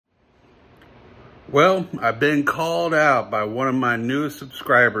Well, I've been called out by one of my newest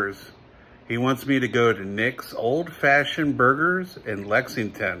subscribers. He wants me to go to Nick's Old Fashioned Burgers in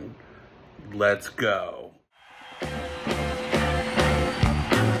Lexington. Let's go.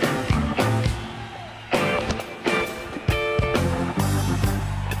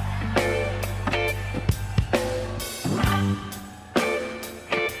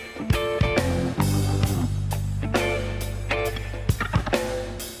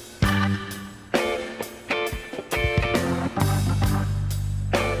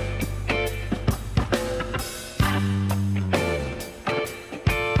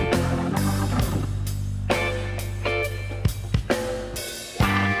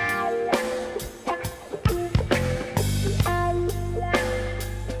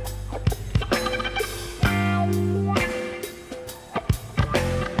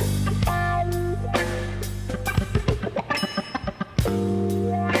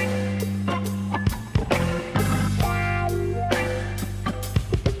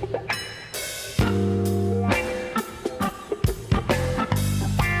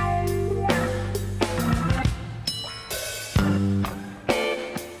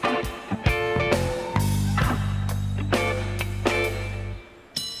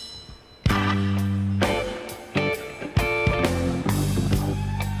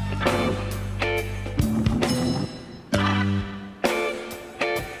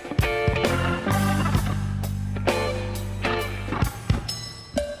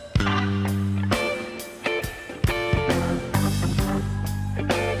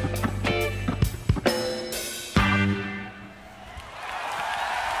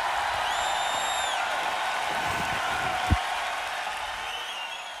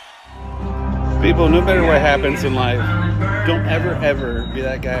 People, no matter what happens in life, don't ever be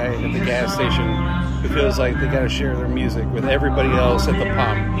that guy at the gas station who feels like they gotta share their music with everybody else at the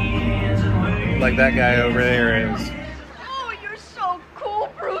pump. Like that guy over there is. Oh, you're so cool,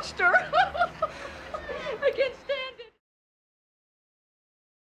 Brewster. I can't stand it.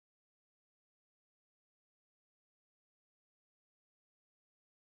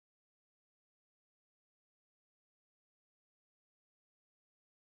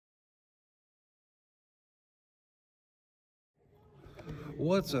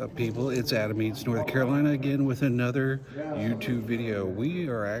 What's up, people? It's Adam Eats North Carolina again with another YouTube video. We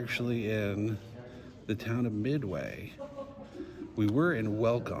are actually in the town of Midway. We were in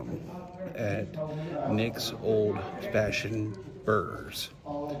Welcome at Nick's Old Fashioned Burgers.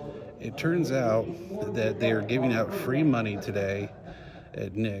 It turns out that they are giving out free money today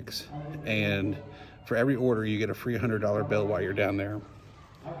at Nick's, and for every order you get a free $100 bill while you're down there.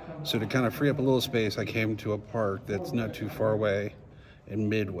 So to kind of free up a little space, I came to a park that's not too far away in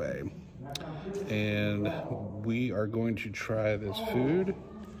Midway, and we are going to try this food,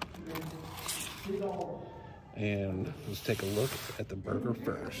 and let's take a look at the burger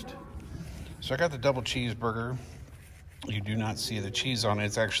first. So I got the double cheeseburger. You do not see the cheese on it.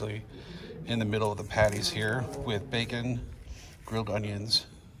 It's actually in the middle of the patties here with bacon, grilled onions,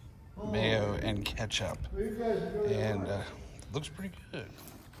 mayo, and ketchup, and looks pretty good.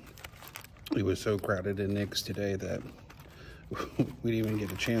 It was so crowded in Nick's today that we didn't even get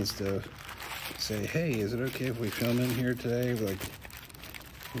a chance to say, hey, is it okay if we film in here today? Like,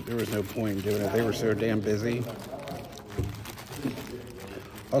 there was no point in doing it. They were so damn busy.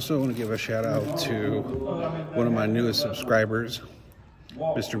 Also, I want to give a shout out to one of my newest subscribers,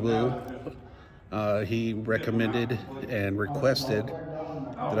 Mr. Blue. He recommended and requested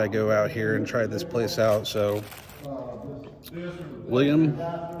that I go out here and try this place out. So, William,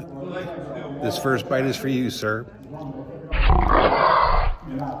 this first bite is for you, sir.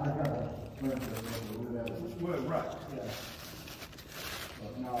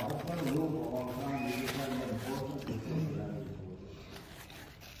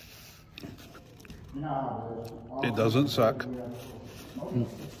 It doesn't suck.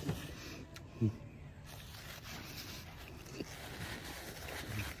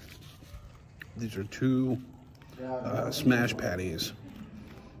 These are two smash patties.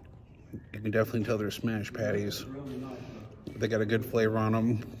 You can definitely tell they're smash patties. They got a good flavor on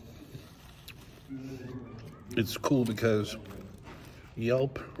them. It's cool because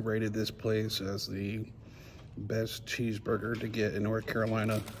Yelp rated this place as the best cheeseburger to get in North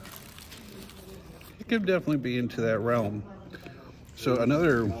Carolina. It could definitely be into that realm. So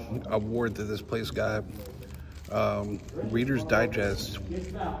another award that this place got, Reader's Digest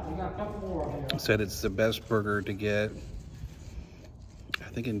said it's the best burger to get, I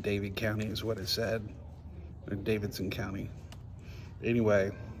think in David County is what it said, or Davidson County. Anyway,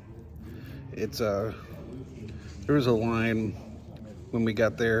 it's there was a line when we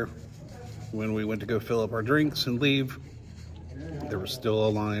got there when we went to go fill up our drinks and leave, there was still a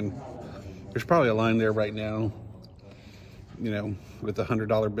line. There's probably a line there right now, you know, with the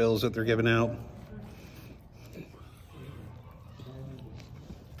 $100 bills that they're giving out.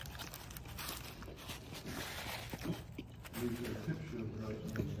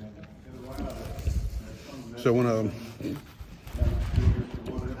 So I want to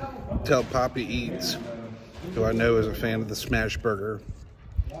tell Poppy Eats, who I know is a fan of the Smash Burger,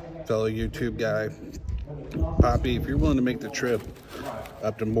 fellow YouTube guy. Poppy, if you're willing to make the trip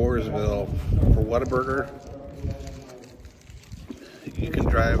up to Mooresville for Whataburger, you can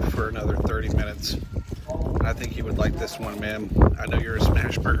drive for another 30 minutes. I think you would like this one, man. I know you're a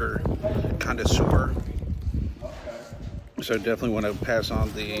Smash Burger connoisseur, so definitely want to pass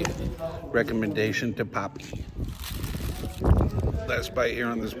on the recommendation to Poppy. Last bite here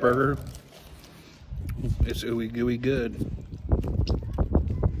on this burger. It's ooey gooey good.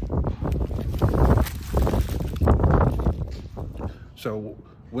 So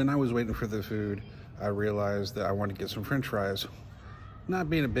when I was waiting for the food, I realized that I wanted to get some French fries. Not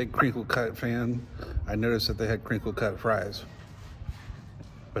being a big crinkle cut fan, I noticed that they had crinkle cut fries.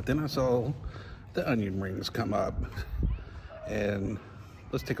 But then I saw the onion rings come up. And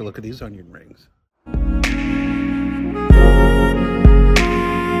let's take a look at these onion rings.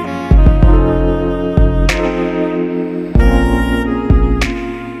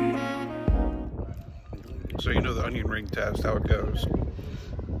 So you know the onion ring test, how it goes.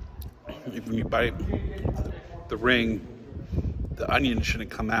 When you bite the ring, the onion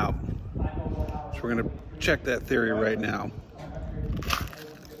shouldn't come out. So we're gonna check that theory right now.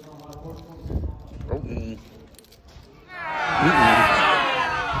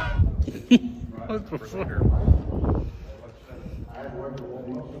 What's the footer?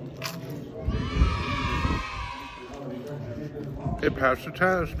 It passed the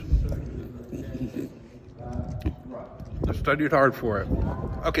test. I studied hard for it.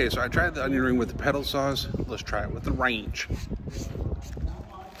 Okay, so I tried the onion ring with the pedal sauce. Let's try it with the range.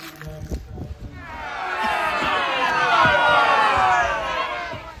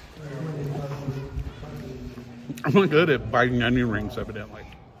 I'm not good at biting onion rings, evidently.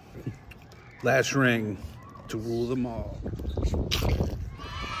 Last ring to rule them all.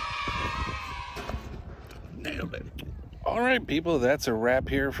 Nailed it. All right, people, that's a wrap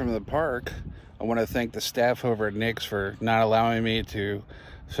here from the park. I want to thank the staff over at Nick's for not allowing me to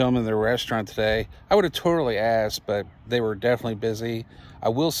film in their restaurant today. I would have totally asked, but they were definitely busy. I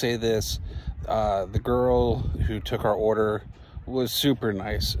will say this, the girl who took our order was super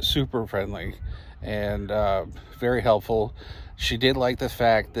nice, super friendly, and very helpful. She did like the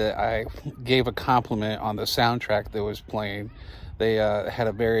fact that I gave a compliment on the soundtrack that was playing. They had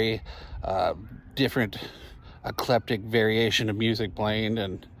a very different, eclectic variation of music playing,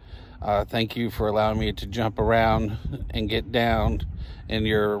 and thank you for allowing me to jump around and get down in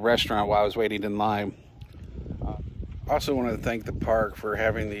your restaurant while I was waiting in line. Also want to thank the park for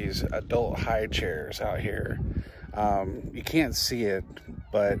having these adult high chairs out here. You can't see it,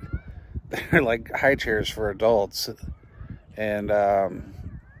 but they're like high chairs for adults. And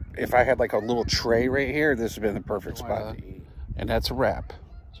if I had like a little tray right here, this would have been the perfect spot to eat. And that's a wrap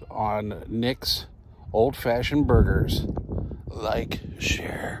on Nick's Old-Fashioned Burgers. Like,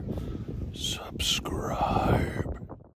 share, subscribe.